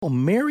Well,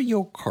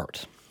 Mario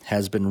Kart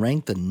has been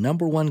ranked the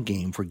number one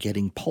game for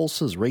getting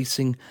pulses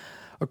racing,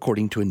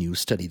 according to a new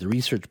study. The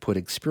research put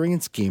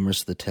experienced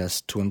gamers to the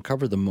test to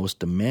uncover the most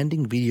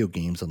demanding video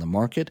games on the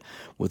market,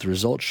 with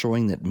results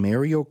showing that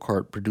Mario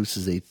Kart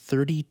produces a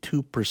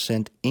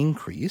 32%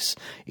 increase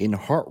in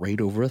heart rate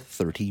over a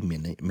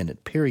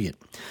 30-minute period.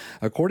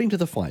 According to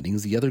the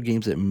findings, the other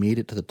games that made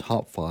it to the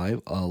top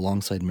five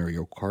alongside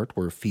Mario Kart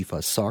were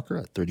FIFA Soccer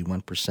at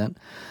 31%,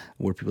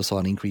 where people saw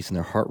an increase in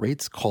their heart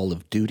rates, Call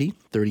of Duty,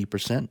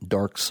 30%,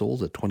 Dark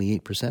Souls at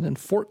 28%, and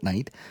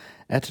Fortnite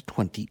at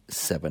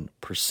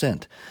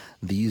 27%.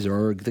 These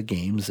are the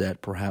games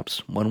that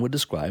perhaps one would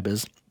describe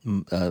as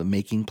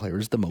making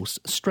players the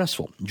most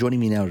stressful. Joining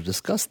me now to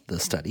discuss the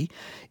study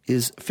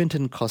is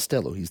Fintan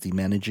Castello. He's the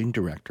managing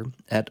director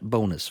at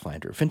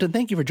BonusFinder. Fintan,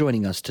 thank you for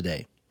joining us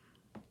today.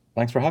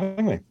 Thanks for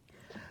having me.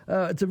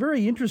 It's a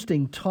very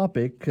interesting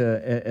topic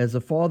as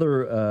a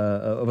father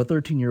of a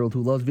 13-year-old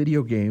who loves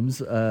video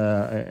games,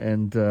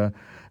 and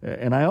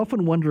I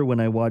often wonder when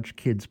I watch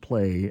kids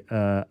play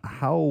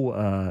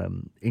how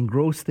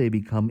engrossed they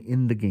become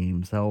in the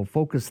games, how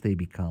focused they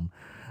become.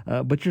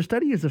 But your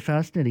study is a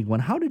fascinating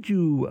one. How did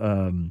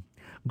you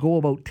go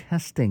about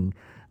testing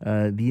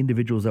the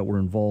individuals that were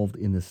involved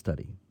in this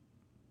study?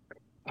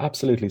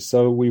 Absolutely.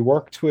 So we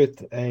worked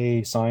with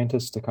a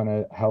scientist to kind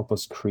of help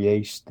us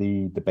create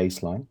the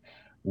baseline.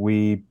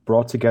 We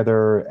brought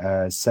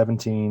together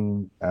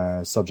 17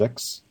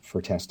 subjects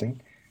for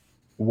testing.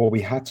 What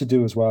we had to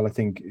do as well, I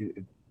think,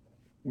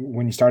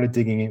 when we started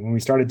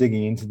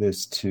digging into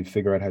this to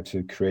figure out how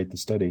to create the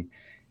study,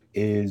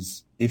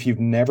 is if you've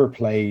never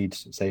played,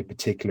 say, a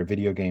particular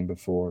video game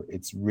before,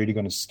 it's really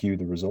going to skew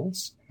the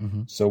results.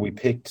 Mm-hmm. So we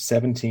picked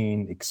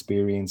 17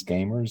 experienced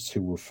gamers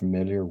who were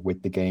familiar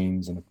with the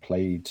games and have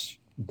played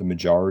the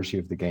majority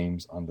of the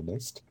games on the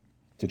list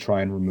to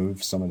try and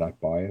remove some of that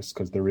bias,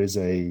 because there is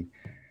a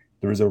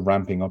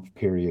ramping up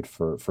period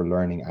for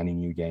learning any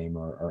new game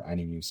or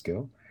any new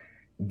skill.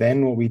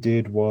 Then what we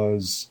did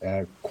was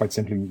quite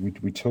simply,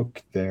 we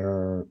took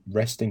their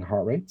resting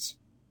heart rates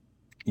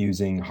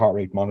using heart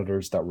rate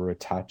monitors that were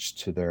attached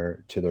to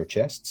their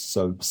chests.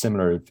 So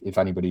similar, if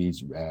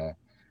anybody's, if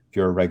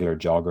you're a regular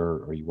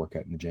jogger or you work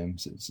out in the gym,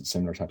 so it's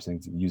similar types of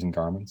things using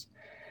Garmin's.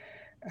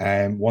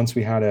 Once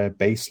we had a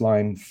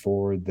baseline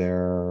for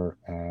their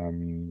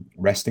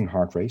resting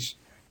heart rate,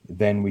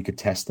 then we could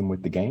test them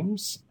with the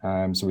games.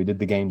 So we did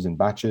the games in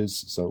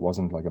batches, so it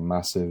wasn't like a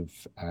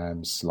massive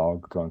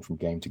slog going from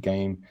game to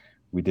game.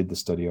 We did the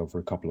study over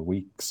a couple of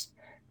weeks,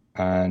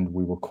 and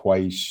we were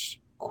quite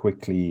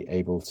quickly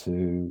able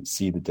to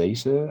see the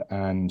data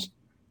and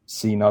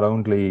see not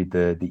only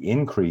the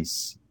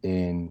increase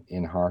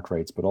in heart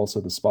rates, but also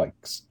the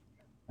spikes.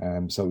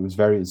 So it was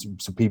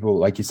so people,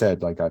 like you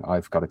said, like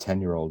I've got a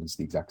 10-year-old, it's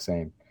the exact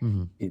same.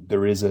 Mm-hmm.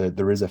 There is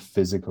a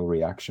physical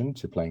reaction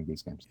to playing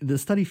these games. The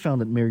study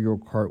found that Mario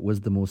Kart was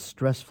the most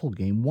stressful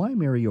game. Why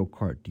Mario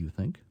Kart, do you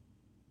think?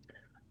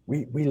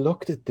 We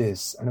looked at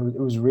this, and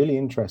it was really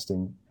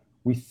interesting.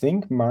 We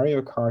think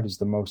Mario Kart is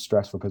the most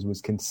stressful because it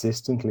was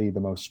consistently the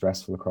most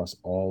stressful across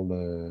all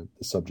the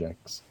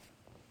subjects.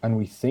 And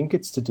we think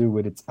it's to do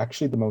with it's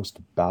actually the most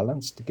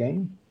balanced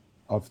game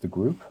of the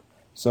group.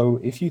 So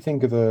if you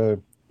take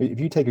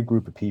a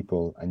group of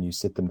people and you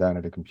sit them down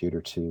at a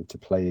computer to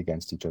play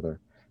against each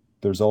other,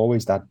 there's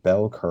always that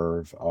bell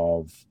curve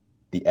of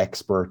the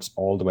experts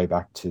all the way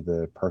back to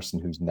the person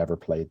who's never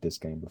played this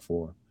game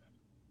before.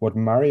 What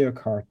Mario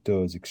Kart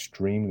does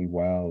extremely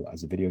well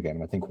as a video game,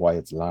 and I think why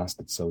it's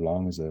lasted so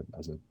long as a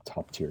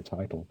top tier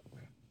title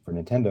for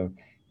Nintendo,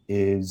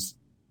 is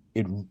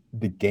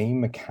the game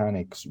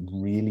mechanics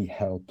really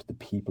help the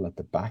people at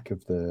the back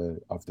of the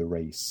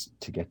race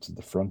to get to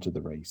the front of the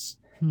race.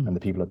 And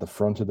the people at the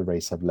front of the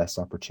race have less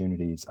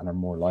opportunities and are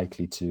more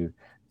likely to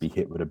be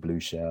hit with a blue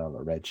shell,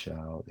 a red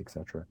shell,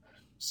 etc.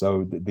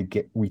 So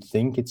we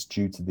think it's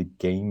due to the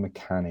game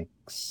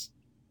mechanics.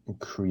 It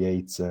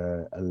creates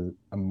a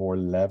more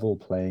level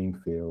playing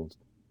field,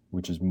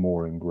 which is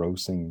more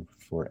engrossing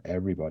for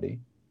everybody.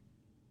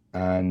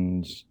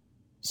 And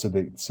so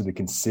the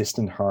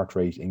consistent heart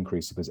rate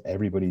increase, because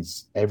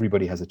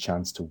everybody has a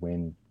chance to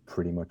win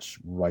pretty much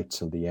right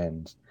till the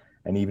end.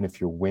 And even if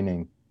you're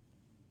winning,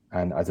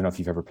 and I don't know if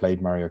you've ever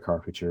played Mario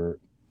Kart with your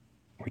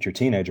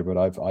teenager, but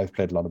I've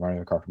played a lot of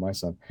Mario Kart with my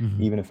son.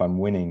 Mm-hmm. Even if I'm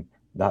winning,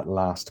 that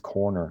last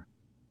corner,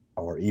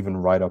 or even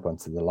right up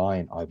onto the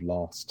line, I've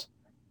lost.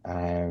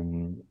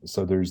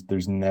 So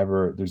there's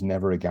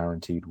never a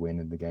guaranteed win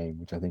in the game,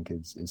 which I think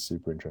is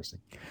super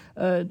interesting.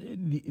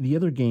 The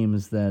other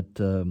games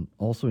that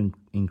also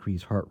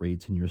increase heart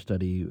rates in your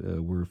study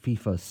were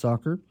FIFA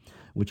Soccer,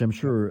 which I'm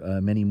sure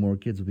many more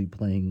kids will be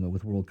playing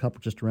with World Cup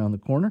just around the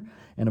corner,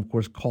 and of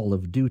course Call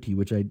of Duty,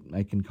 which I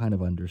can kind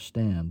of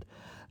understand.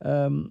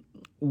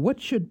 What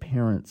should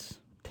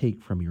parents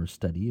take from your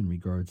study in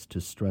regards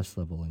to stress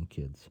level in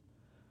kids?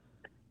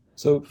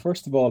 So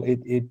first of all,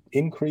 it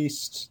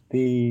increased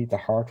the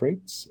heart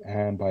rates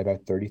by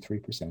about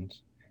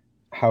 33%.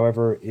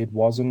 However, it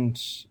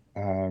wasn't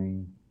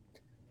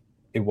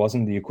it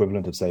wasn't the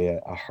equivalent of, say,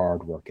 a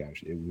hard workout.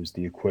 It was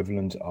the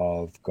equivalent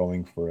of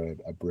going for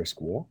a brisk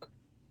walk.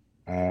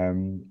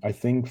 I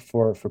think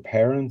for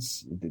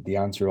parents, the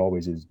answer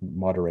always is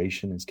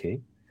moderation is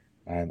key.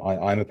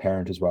 I'm a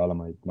parent as well,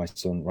 and my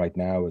son right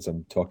now, as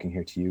I'm talking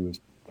here to you,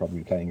 is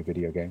probably playing a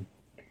video game.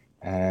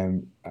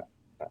 Um,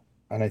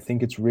 and I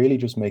think it's really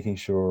just making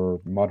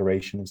sure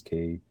moderation is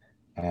key.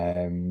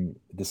 The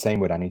same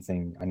with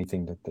anything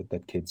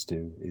that kids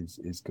do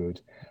is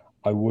good.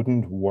 I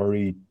wouldn't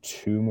worry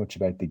too much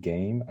about the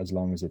game as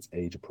long as it's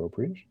age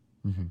appropriate.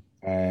 Mm-hmm.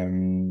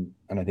 And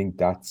I think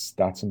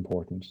that's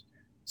important.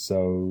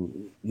 So,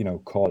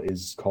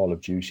 Call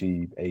of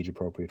Duty age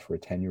appropriate for a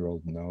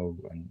 10-year-old? No,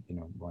 and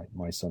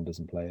my son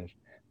doesn't play it.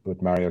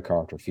 But Mario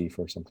Kart or FIFA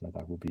or something like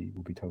that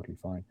will be totally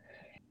fine.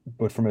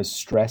 But from a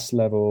stress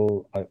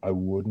level, I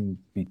wouldn't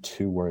be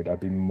too worried. I'd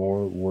be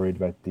more worried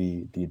about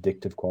the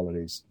addictive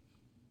qualities.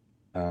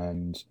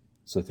 And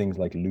so things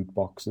like loot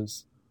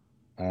boxes.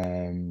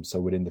 So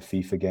within the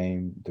FIFA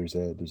game, there's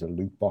a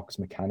loot box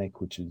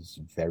mechanic which is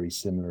very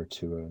similar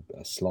to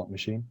a slot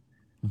machine.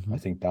 Mm-hmm. I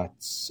think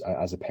that's,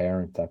 as a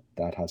parent,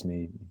 that has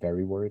me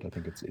very worried. I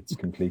think it's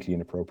completely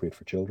inappropriate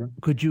for children.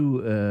 Could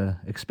you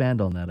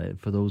expand on that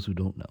for those who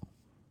don't know?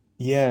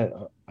 Yeah,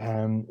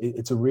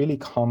 it's a really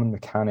common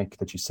mechanic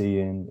that you see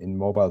in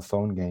mobile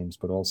phone games,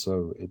 but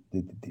also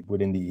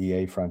within the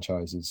EA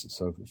franchises,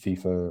 so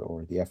FIFA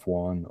or the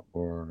F1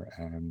 or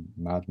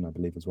Madden, I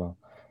believe as well.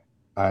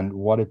 And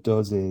what it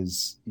does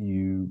is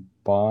you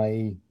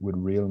buy with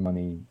real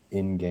money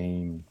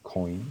in-game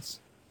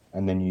coins,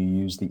 and then you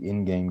use the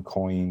in-game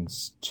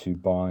coins to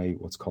buy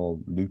what's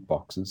called loot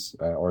boxes,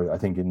 or I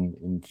think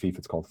in FIFA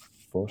it's called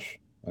FUT.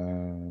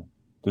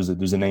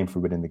 There's a name for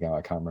it within the game.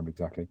 I can't remember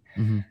exactly.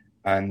 Mm-hmm.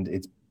 And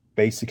it's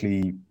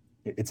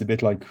a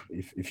bit like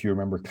if you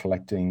remember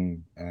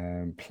collecting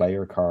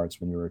player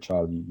cards when you were a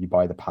child. You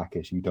buy the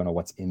packet, you don't know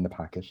what's in the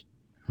packet.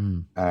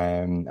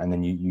 And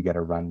then you get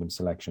a random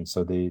selection.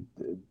 So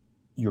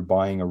you're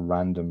buying a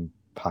random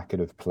packet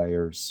of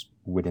players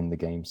within the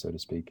game, so to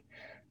speak.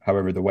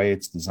 However, the way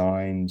it's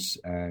designed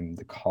and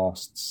the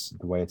costs,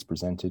 the way it's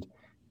presented,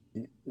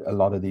 a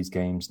lot of these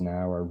games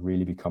now are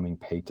really becoming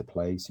pay to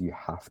play. So you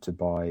have to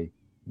buy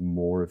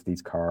more of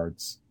these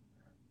cards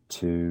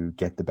to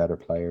get the better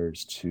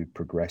players, to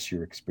progress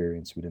your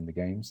experience within the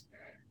games.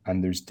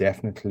 And there's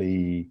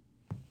definitely,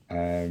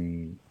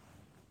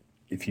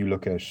 if you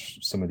look at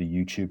some of the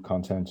YouTube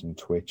content and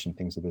Twitch and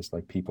things like this,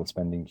 like people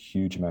spending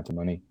huge amount of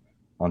money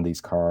on these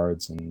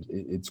cards, and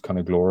it's kind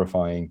of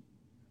glorifying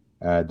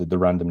the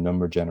random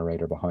number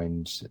generator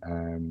behind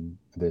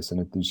this,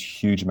 and there's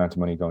huge amount of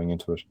money going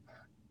into it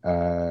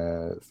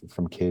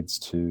from kids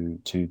to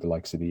the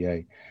likes of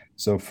EA.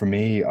 So for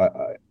me,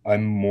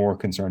 I'm more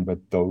concerned about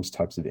those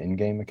types of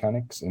in-game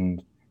mechanics,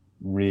 and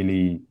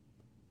really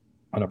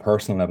on a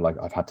personal level, like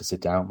I've had to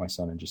sit down with my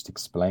son and just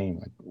explain,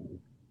 like,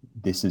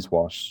 this is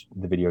what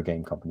the video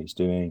game company is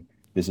doing.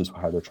 This is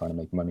how they're trying to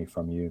make money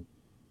from you.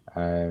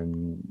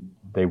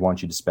 They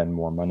want you to spend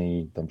more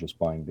money than just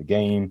buying the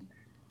game,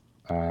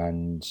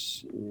 and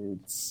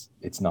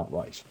it's not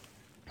right.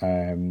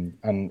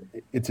 And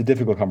it's a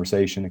difficult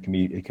conversation. It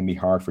can be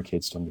hard for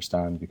kids to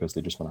understand because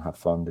they just want to have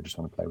fun. They just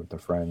want to play with their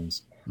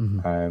friends.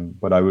 Mm-hmm.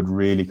 But I would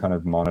really kind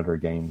of monitor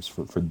games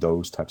for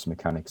those types of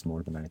mechanics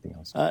more than anything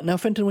else. Now,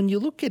 Fintan, when you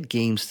look at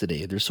games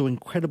today, they're so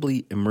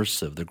incredibly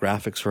immersive. The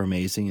graphics are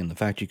amazing, and the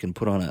fact you can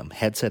put on a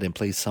headset and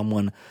play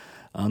someone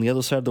on the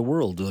other side of the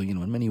world,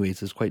 in many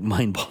ways is quite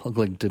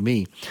mind-boggling to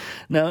me.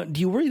 Now,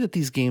 do you worry that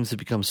these games have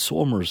become so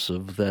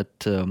immersive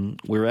that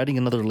we're adding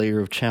another layer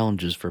of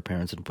challenges for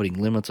parents and putting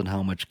limits on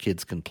how much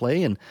kids can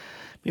play, and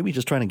maybe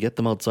just trying to get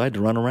them outside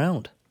to run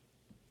around?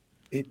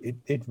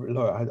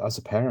 Look, as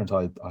a parent,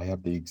 I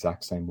have the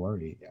exact same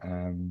worry.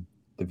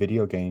 The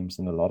video games,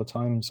 and a lot of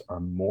times, are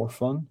more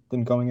fun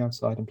than going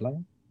outside and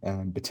playing,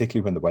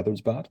 particularly when the weather's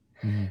bad.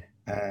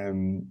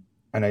 Mm-hmm.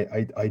 And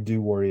I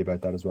do worry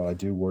about that as well. I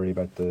do worry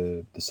about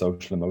the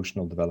social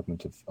emotional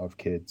development of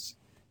kids,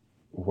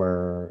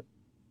 where,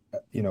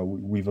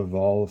 we've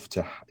evolved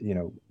to,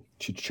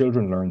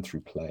 children learn through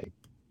play,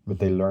 but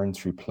they learn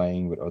through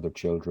playing with other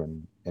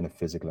children in a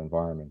physical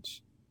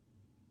environment.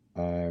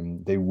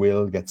 They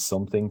will get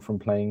something from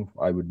playing.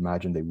 I would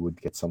imagine they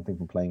would get something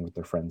from playing with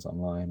their friends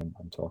online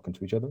and talking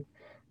to each other.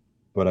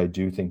 But I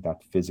do think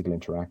that physical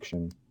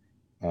interaction,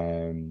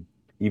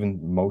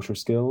 even motor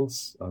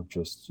skills of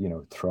just,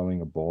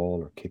 throwing a ball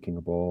or kicking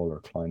a ball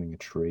or climbing a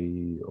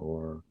tree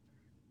or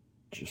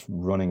just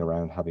running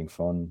around having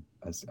fun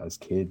as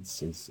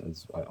kids,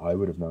 as I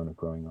would have known it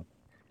growing up.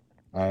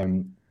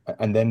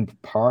 And then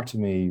part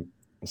of me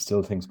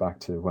still thinks back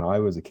to when I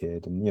was a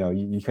kid, and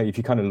if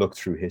you kind of look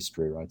through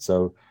history, right?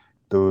 So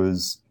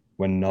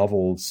when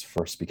novels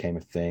first became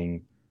a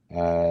thing,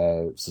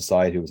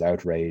 society was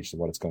outraged at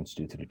what it's going to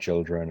do to the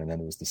children, and then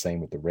it was the same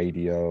with the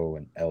radio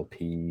and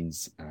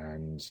LPs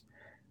and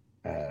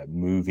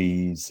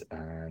movies,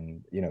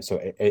 and so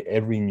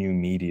every new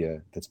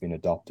media that's been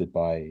adopted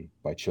by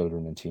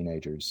children and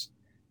teenagers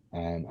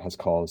has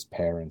caused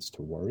parents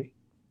to worry,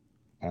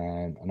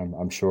 and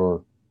I'm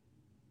sure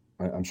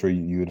I'm sure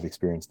you would have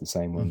experienced the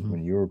same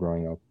when you were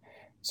growing up.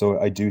 So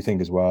I do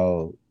think as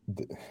well,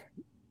 the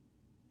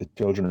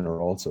children are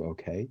also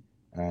okay,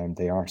 and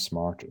they are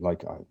smart.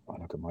 Like I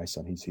look at my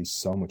son; he's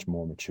so much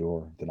more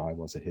mature than I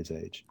was at his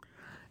age.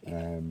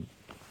 Um,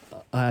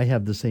 I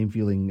have the same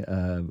feeling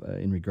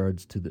in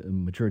regards to the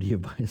maturity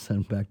of my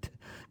son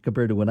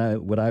compared to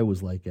what I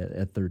was like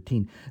at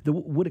 13.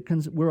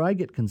 Where I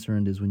get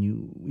concerned is when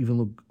you even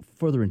look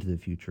further into the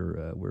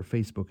future, where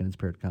Facebook and its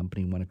parent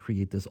company want to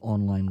create this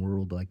online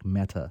world like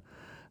Meta,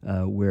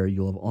 where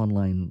you'll have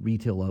online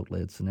retail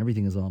outlets and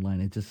everything is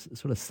online. It just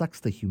sort of sucks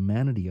the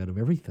humanity out of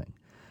everything,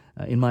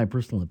 in my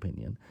personal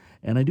opinion.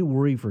 And I do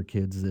worry for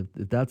kids if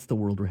that's the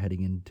world we're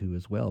heading into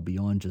as well,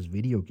 beyond just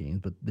video games,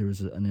 but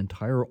there's an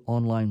entire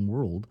online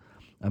world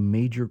a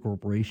major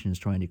corporation is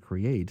trying to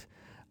create.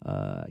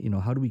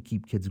 How do we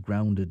keep kids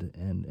grounded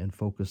and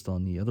focused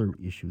on the other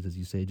issues, as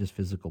you say, just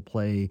physical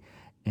play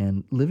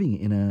and living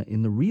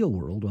in the real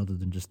world rather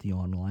than just the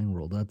online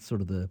world? That's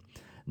sort of the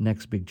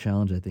next big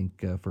challenge, I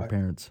think, for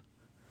parents.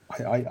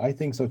 I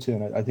think so too,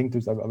 and I think I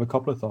have a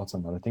couple of thoughts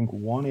on that. I think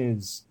one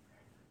is,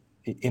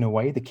 in a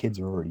way, the kids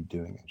are already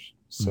doing it.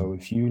 So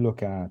if you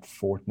look at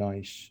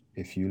Fortnite,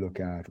 if you look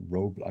at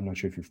I'm not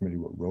sure if you're familiar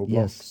with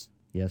Roblox.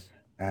 Yes.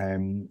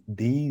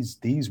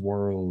 These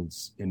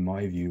worlds, in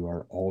my view,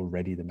 are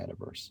already the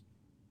metaverse,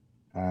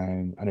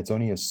 and it's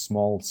only a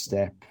small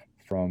step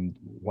from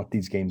what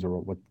kids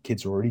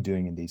are already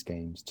doing in these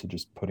games to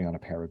just putting on a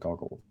pair of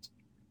goggles,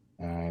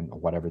 or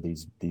whatever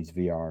these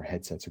VR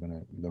headsets are going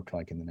to look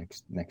like in the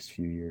next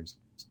few years.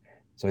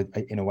 So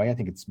in a way, I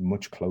think it's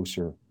much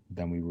closer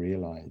than we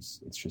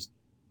realize.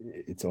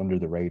 It's under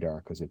the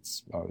radar because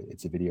it's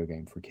a video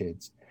game for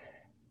kids.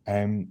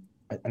 And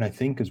I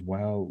think as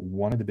well,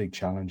 one of the big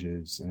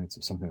challenges, and it's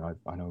something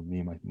I know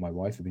me and my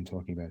wife have been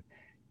talking about,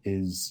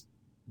 is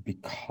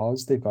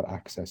because they've got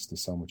access to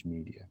so much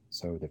media.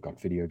 So they've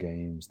got video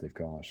games, they've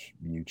got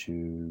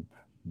YouTube,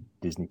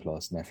 Disney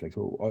Plus, Netflix,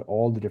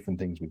 all the different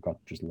things we've got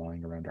just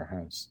lying around our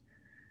house.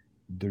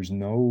 There's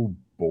no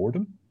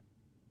boredom.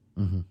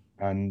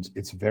 And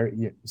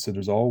so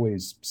there's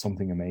always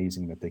something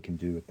amazing that they can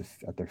do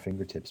at their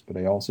fingertips. But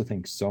I also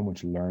think so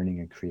much learning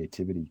and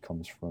creativity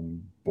comes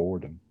from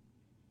boredom.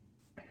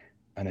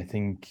 And I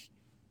think,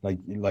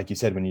 like you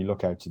said, when you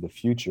look out to the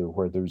future,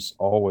 where there's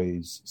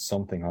always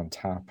something on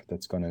tap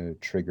that's going to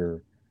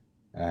trigger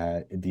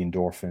the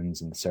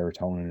endorphins and the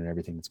serotonin and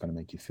everything that's going to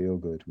make you feel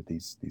good with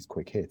these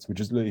quick hits. Which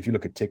is, if you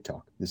look at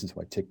TikTok, this is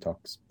why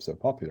TikTok's so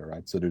popular,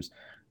 right? So there's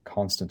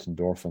constant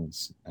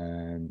endorphins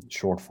and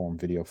short form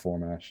video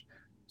format,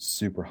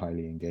 super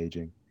highly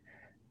engaging.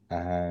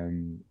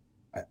 And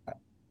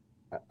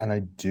I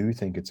do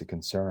think it's a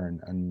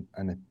concern,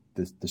 and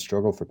the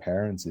struggle for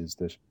parents is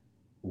that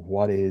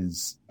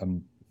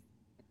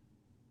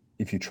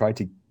if you try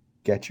to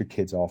get your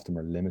kids off them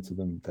or limit to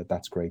them,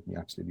 that's great and you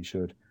absolutely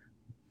should.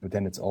 But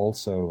then it's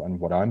also, and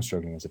what I'm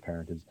struggling as a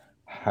parent is,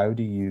 how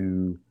do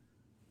you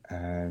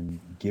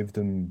give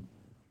them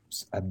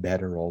a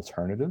better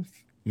alternative?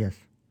 Yes.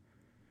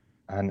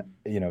 And,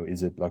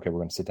 is it, okay, we're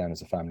going to sit down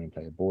as a family and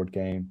play a board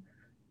game?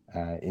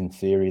 In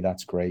theory,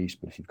 that's great.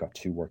 But if you've got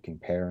two working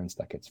parents,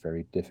 that gets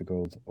very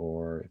difficult.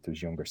 Or if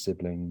there's younger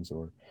siblings,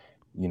 or,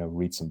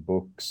 read some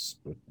books.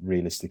 But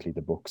realistically,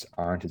 the books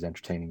aren't as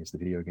entertaining as the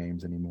video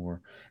games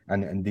anymore.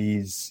 And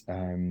these,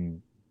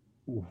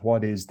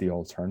 what is the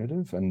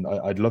alternative? And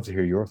I'd love to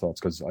hear your thoughts,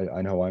 because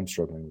I know I'm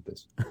struggling with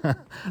this.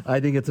 I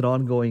think it's an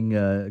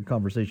ongoing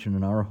conversation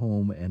in our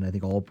home, and I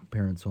think all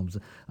parents' homes.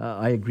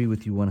 I agree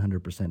with you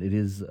 100%.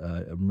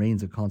 It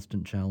remains a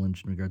constant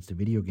challenge in regards to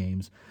video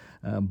games,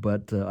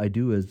 but I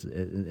do,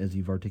 as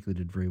you've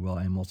articulated very well,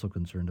 I am also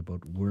concerned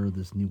about where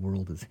this new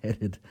world is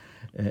headed,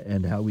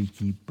 and how we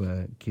keep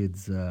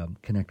kids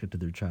connected to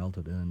their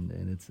childhood,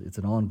 and it's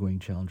an ongoing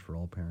challenge for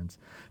all parents.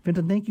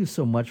 Fintan, thank you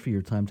so much for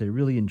your time today. I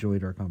really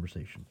enjoyed our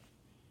conversation.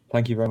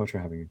 Thank you very much for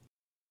having me.